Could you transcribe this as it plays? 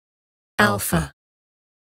Alpha.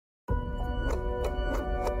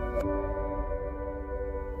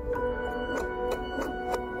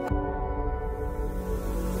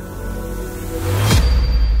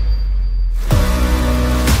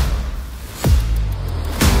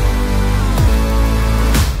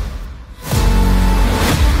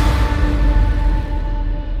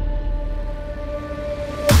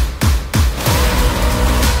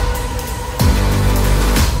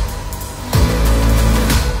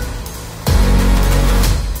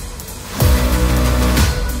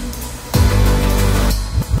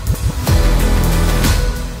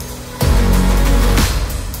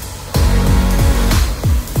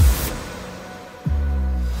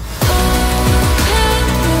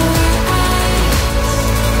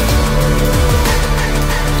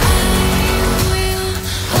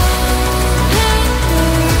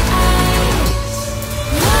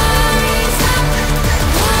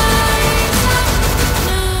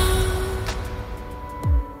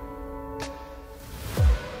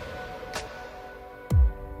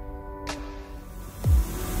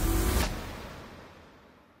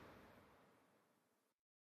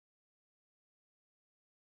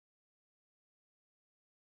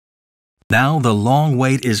 Now the long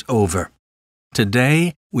wait is over.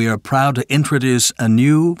 Today, we are proud to introduce a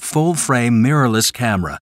new full-frame mirrorless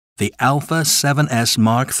camera, the Alpha 7S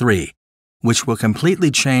Mark III, which will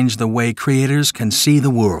completely change the way creators can see the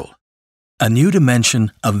world. A new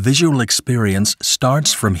dimension of visual experience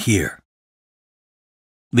starts from here.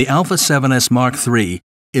 The Alpha 7S Mark III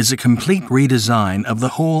is a complete redesign of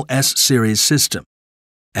the whole S-series system.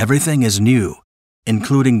 Everything is new,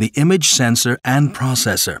 including the image sensor and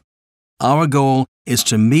processor. Our goal is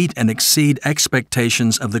to meet and exceed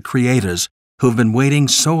expectations of the creators who've been waiting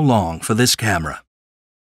so long for this camera.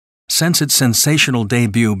 Since its sensational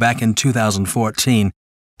debut back in 2014,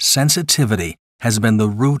 sensitivity has been the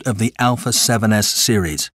root of the Alpha 7S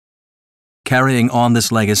series. Carrying on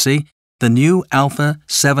this legacy, the new Alpha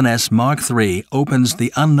 7S Mark III opens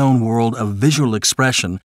the unknown world of visual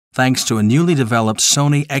expression thanks to a newly developed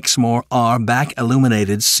Sony Exmor-R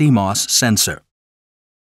back-illuminated CMOS sensor.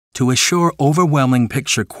 To assure overwhelming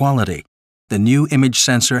picture quality, the new image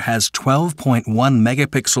sensor has 12.1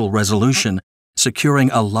 megapixel resolution,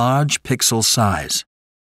 securing a large pixel size.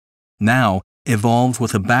 Now, evolved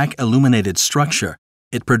with a back-illuminated structure,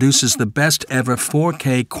 it produces the best-ever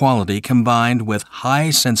 4K quality combined with high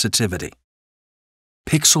sensitivity.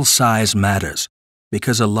 Pixel size matters,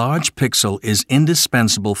 because a large pixel is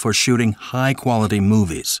indispensable for shooting high-quality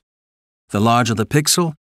movies. The larger the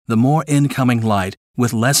pixel, the more incoming light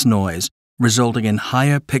with less noise, resulting in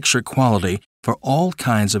higher picture quality for all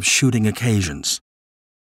kinds of shooting occasions.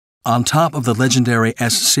 On top of the legendary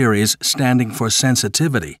S-series standing for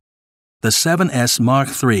sensitivity, the 7S Mark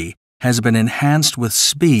III has been enhanced with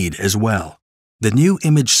speed as well. The new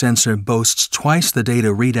image sensor boasts twice the data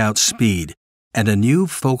readout speed and a new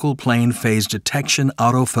focal plane phase detection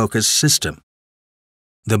autofocus system.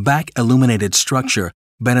 The back-illuminated structure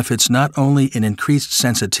benefits not only in increased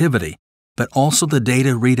sensitivity, but also the data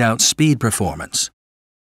readout speed performance.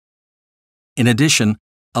 In addition,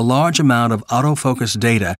 a large amount of autofocus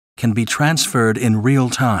data can be transferred in real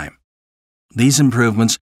time. These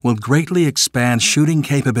improvements will greatly expand shooting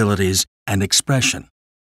capabilities and expression.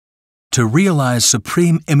 To realize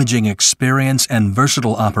supreme imaging experience and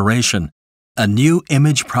versatile operation, a new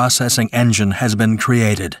image processing engine has been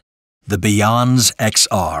created, the Beyond's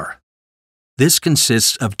XR. This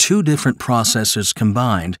consists of two different processors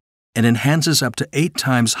combined and enhances up to 8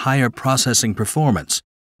 times higher processing performance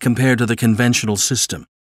compared to the conventional system.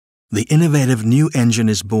 The innovative new engine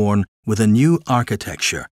is born with a new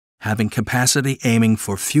architecture, having capacity aiming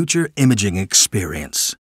for future imaging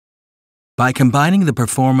experience. By combining the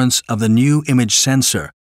performance of the new image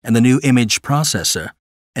sensor and the new image processor,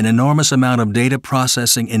 an enormous amount of data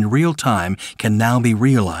processing in real time can now be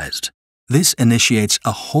realized. This initiates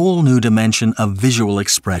a whole new dimension of visual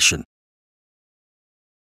expression.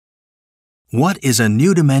 What is a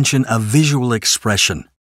new dimension of visual expression?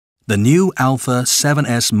 The new Alpha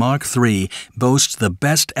 7S Mark III boasts the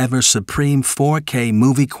best-ever supreme 4K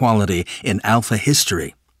movie quality in Alpha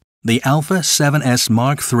history. The Alpha 7S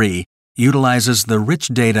Mark III utilizes the rich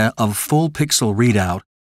data of full pixel readout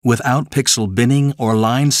without pixel binning or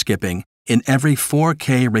line skipping in every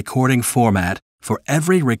 4K recording format for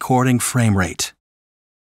every recording frame rate.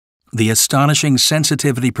 The astonishing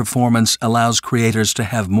sensitivity performance allows creators to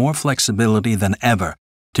have more flexibility than ever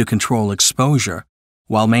to control exposure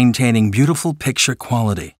while maintaining beautiful picture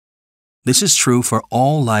quality. This is true for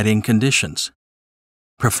all lighting conditions.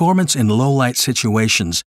 Performance in low-light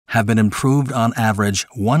situations have been improved on average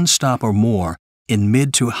 1 stop or more in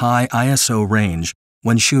mid to high ISO range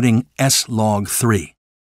when shooting S-Log3.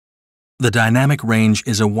 The dynamic range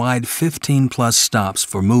is a wide 15+ stops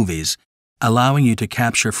for movies, allowing you to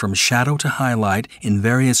capture from shadow to highlight in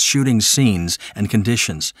various shooting scenes and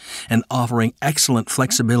conditions, and offering excellent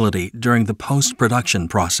flexibility during the post-production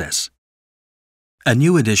process. A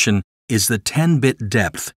new addition is the 10-bit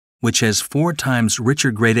depth, which has 4 times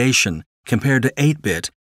richer gradation compared to 8-bit,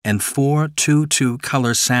 and 4:2:2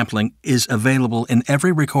 color sampling is available in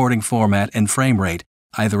every recording format and frame rate,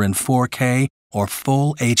 either in 4K or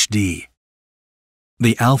Full HD.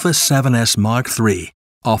 The Alpha 7S Mark III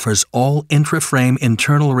offers all-intra frame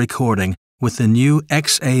internal recording with the new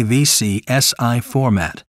XAVC S-I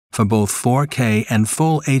format for both 4K and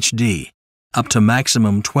Full HD, up to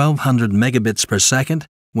maximum 1200 megabits per second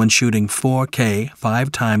when shooting 4K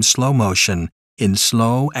 5 times slow motion in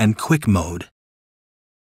slow and quick mode.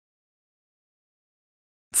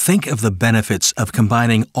 Think of the benefits of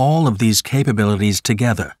combining all of these capabilities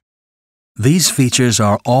together. These features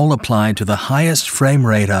are all applied to the highest frame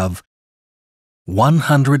rate of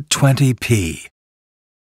 120p.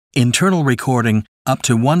 Internal recording up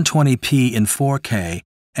to 120p in 4K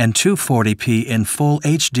and 240p in Full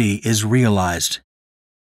HD is realized.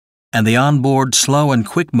 And the onboard slow and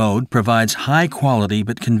quick mode provides high-quality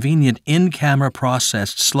but convenient in-camera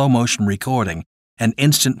processed slow-motion recording and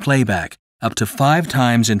instant playback up to 5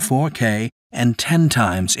 times in 4K and 10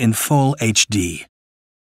 times in Full HD.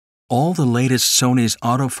 All the latest Sony's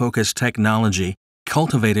autofocus technology,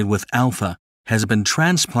 cultivated with Alpha, has been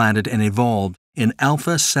transplanted and evolved in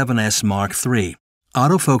Alpha 7S Mark III.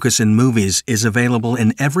 Autofocus in movies is available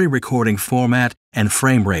in every recording format and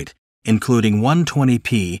frame rate, including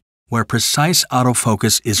 120p, where precise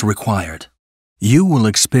autofocus is required. You will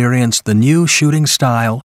experience the new shooting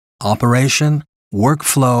style, operation,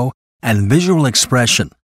 workflow, and visual expression,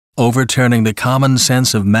 overturning the common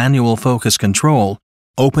sense of manual focus control,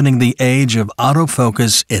 opening the age of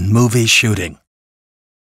autofocus in movie shooting.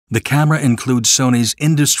 The camera includes Sony's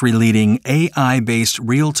industry-leading AI-based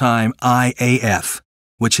real-time IAF,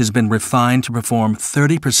 which has been refined to perform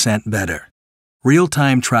 30% better.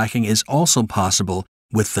 Real-time tracking is also possible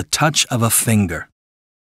with the touch of a finger.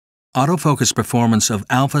 Autofocus performance of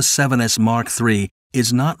Alpha 7S Mark III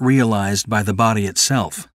is not realized by the body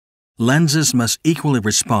itself. Lenses must equally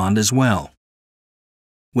respond as well.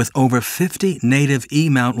 With over 50 native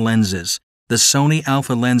E-mount lenses, the Sony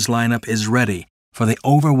Alpha lens lineup is ready for the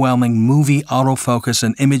overwhelming movie autofocus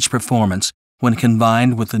and image performance when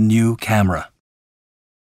combined with the new camera.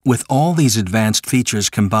 With all these advanced features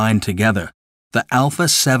combined together, the Alpha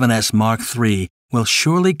 7S Mark III will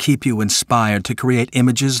surely keep you inspired to create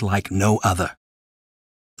images like no other.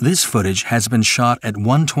 This footage has been shot at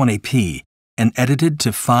 120p and edited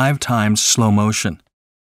to 5 times slow motion.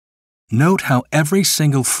 Note how every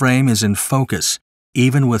single frame is in focus,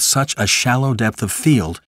 even with such a shallow depth of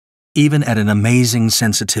field, even at an amazing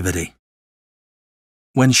sensitivity.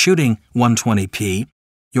 When shooting 120p,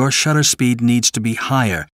 your shutter speed needs to be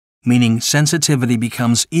higher, meaning sensitivity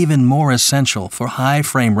becomes even more essential for high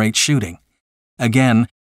frame rate shooting. Again,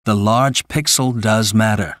 the large pixel does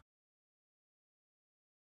matter.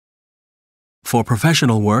 For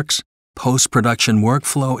professional works, post-production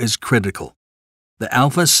workflow is critical. The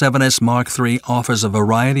Alpha 7S Mark III offers a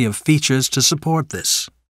variety of features to support this.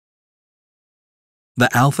 The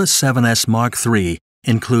Alpha 7S Mark III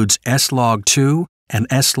includes S-Log2 and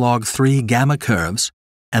S-Log3 gamma curves,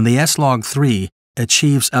 and the S-Log3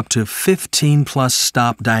 achieves up to 15+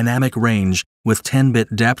 stop dynamic range with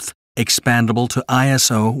 10-bit depth expandable to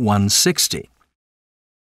ISO 160.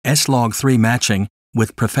 S-Log3 matching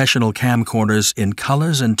with professional camcorders in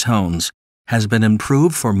colors and tones has been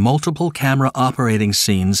improved for multiple camera operating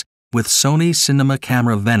scenes with Sony Cinema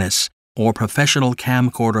Camera Venice or professional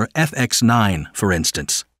camcorder FX9, for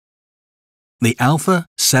instance. The Alpha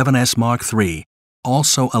 7S Mark III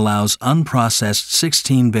also allows unprocessed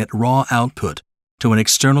 16-bit RAW output to an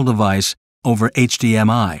external device over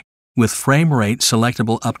HDMI, with frame rate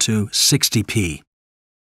selectable up to 60p.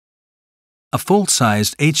 A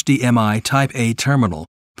full-sized HDMI Type A terminal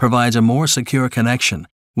provides a more secure connection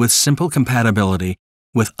with simple compatibility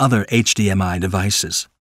with other HDMI devices.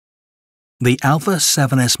 The Alpha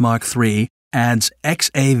 7S Mark III adds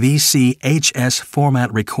XAVC HS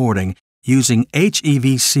format recording using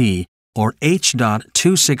HEVC or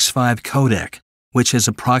H.265 codec, which has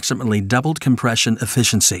approximately doubled compression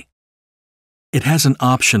efficiency. It has an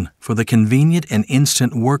option for the convenient and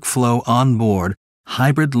instant workflow onboard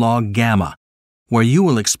hybrid log gamma, where you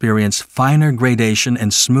will experience finer gradation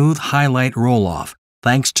and smooth highlight roll-off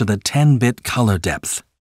thanks to the 10-bit color depth.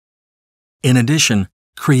 In addition,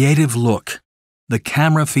 Creative Look, the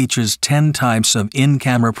camera features 10 types of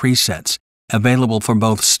in-camera presets, available for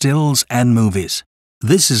both stills and movies.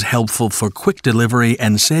 This is helpful for quick delivery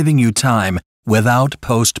and saving you time without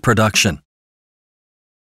post-production.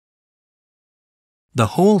 The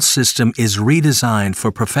whole system is redesigned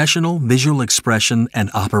for professional visual expression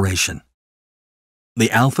and operation.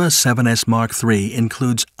 The Alpha 7S Mark III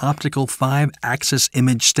includes optical 5-axis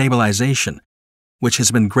image stabilization, which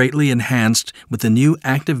has been greatly enhanced with the new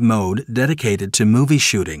active mode dedicated to movie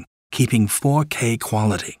shooting, keeping 4K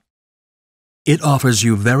quality. It offers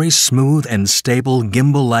you very smooth and stable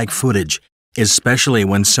gimbal-like footage, especially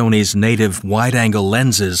when Sony's native wide-angle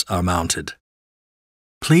lenses are mounted.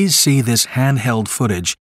 Please see this handheld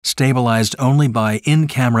footage stabilized only by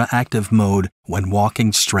in-camera active mode when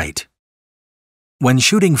walking straight. When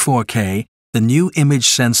shooting 4K, the new image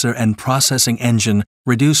sensor and processing engine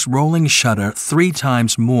reduce rolling shutter 3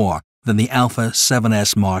 times more than the Alpha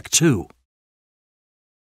 7S Mark II.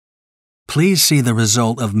 Please see the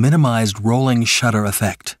result of minimized rolling shutter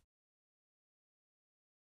effect.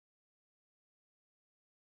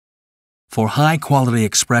 For high-quality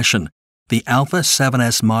expression, the Alpha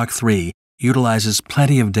 7S Mark III utilizes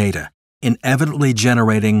plenty of data, inevitably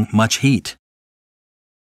generating much heat.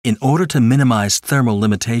 In order to minimize thermal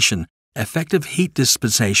limitation, effective heat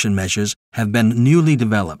dissipation measures have been newly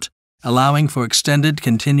developed, allowing for extended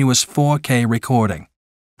continuous 4K recording.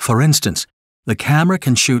 For instance, the camera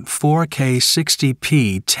can shoot 4K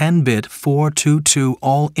 60p 10-bit 422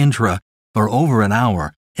 All-intra for over an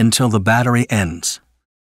hour until the battery ends.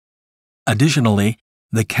 Additionally,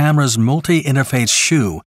 the camera's multi-interface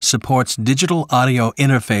shoe supports digital audio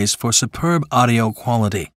interface for superb audio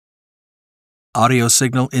quality. Audio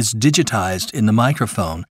signal is digitized in the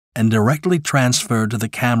microphone and directly transferred to the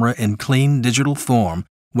camera in clean digital form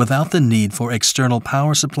without the need for external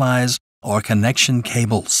power supplies or connection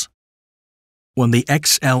cables. When the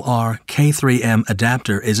XLR K3M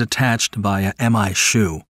adapter is attached via MI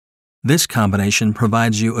shoe, this combination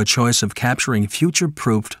provides you a choice of capturing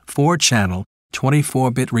future-proofed 4-channel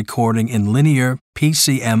 24-bit recording in linear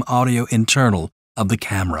PCM audio internal of the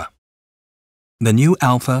camera. The new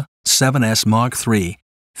Alpha 7S Mark III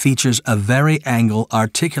features a vari-angle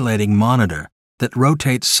articulating monitor that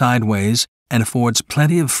rotates sideways and affords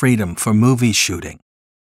plenty of freedom for movie shooting.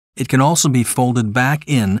 It can also be folded back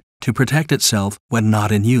in to protect itself when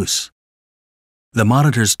not in use. The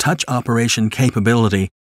monitor's touch operation capability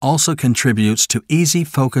also contributes to easy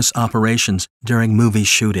focus operations during movie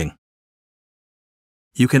shooting.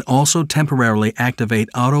 You can also temporarily activate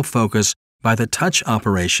autofocus by the touch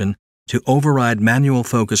operation to override manual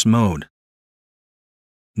focus mode.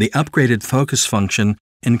 The upgraded focus function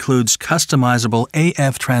includes customizable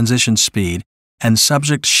AF transition speed and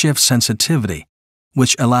subject shift sensitivity,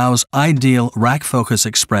 which allows ideal rack focus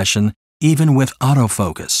expression even with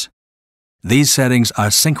autofocus. These settings are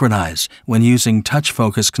synchronized when using touch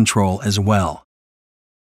focus control as well.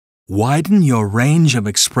 Widen your range of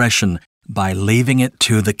expression by leaving it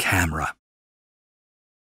to the camera.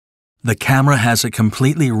 The camera has a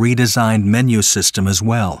completely redesigned menu system as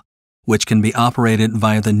well, which can be operated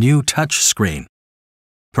via the new touch screen.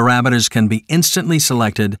 Parameters can be instantly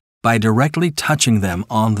selected by directly touching them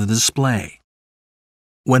on the display.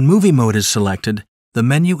 When movie mode is selected, the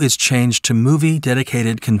menu is changed to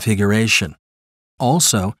movie-dedicated configuration.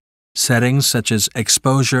 Also, settings such as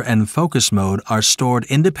exposure and focus mode are stored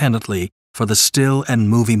independently for the still and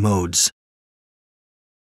movie modes.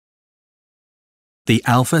 The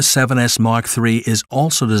Alpha 7S Mark III is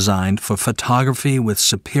also designed for photography with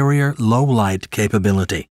superior low-light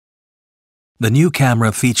capability. The new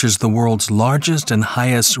camera features the world's largest and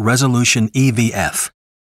highest resolution EVF,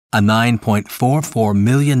 a 9.44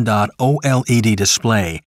 million dot OLED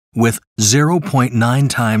display with 0.9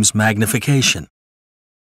 times magnification.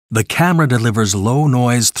 The camera delivers low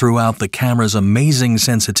noise throughout the camera's amazing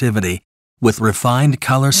sensitivity with refined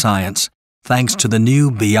color science thanks to the new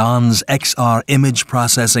Beyond's XR image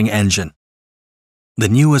processing engine. The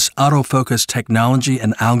newest autofocus technology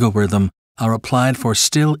and algorithm are applied for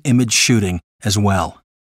still image shooting as well.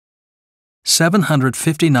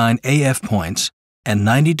 759 AF points and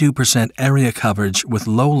 92% area coverage with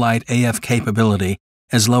low-light AF capability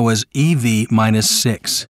as low as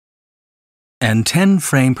EV-6. And 10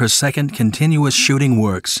 frame per second continuous shooting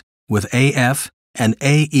works with AF and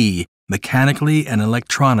AE mechanically and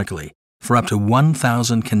electronically for up to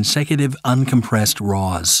 1,000 consecutive uncompressed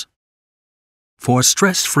RAWs. For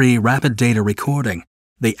stress-free rapid data recording,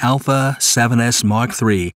 the Alpha 7S Mark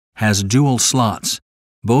III has dual slots,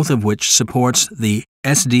 both of which supports the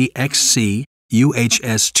SDXC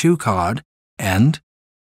UHS-2 card and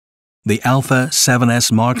The Alpha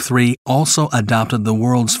 7S Mark III also adopted the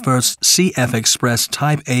world's first CF Express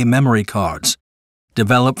Type A memory cards,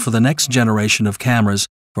 developed for the next generation of cameras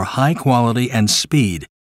for high quality and speed,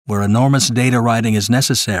 where enormous data writing is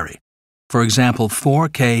necessary. For example,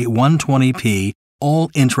 4K 120p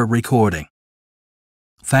All-intra recording.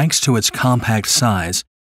 Thanks to its compact size,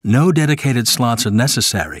 no dedicated slots are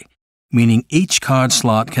necessary, meaning each card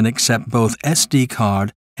slot can accept both SD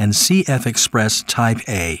card and CF Express Type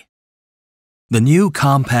A. The new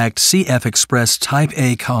compact CF Express Type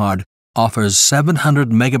A card offers 700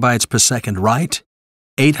 megabytes per second write,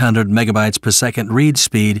 800 megabytes per second read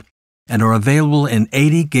speed, and are available in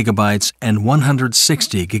 80 gigabytes and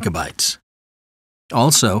 160 gigabytes.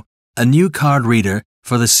 Also, a new card reader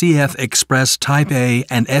for the CF Express Type A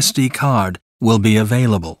and SD card will be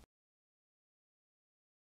available.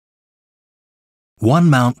 One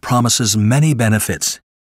mount promises many benefits.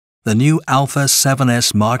 The new Alpha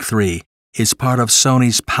 7S Mark III is part of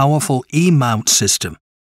Sony's powerful E-mount system,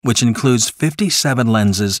 which includes 57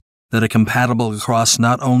 lenses that are compatible across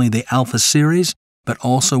not only the Alpha series, but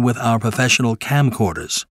also with our professional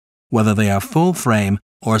camcorders, whether they are full frame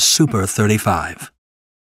or Super 35.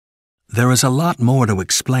 There is a lot more to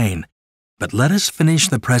explain, but let us finish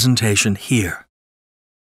the presentation here.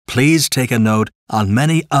 Please take a note on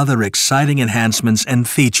many other exciting enhancements and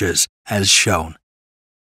features as shown.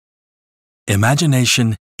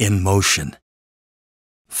 Imagination in motion.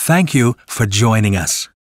 Thank you for joining us.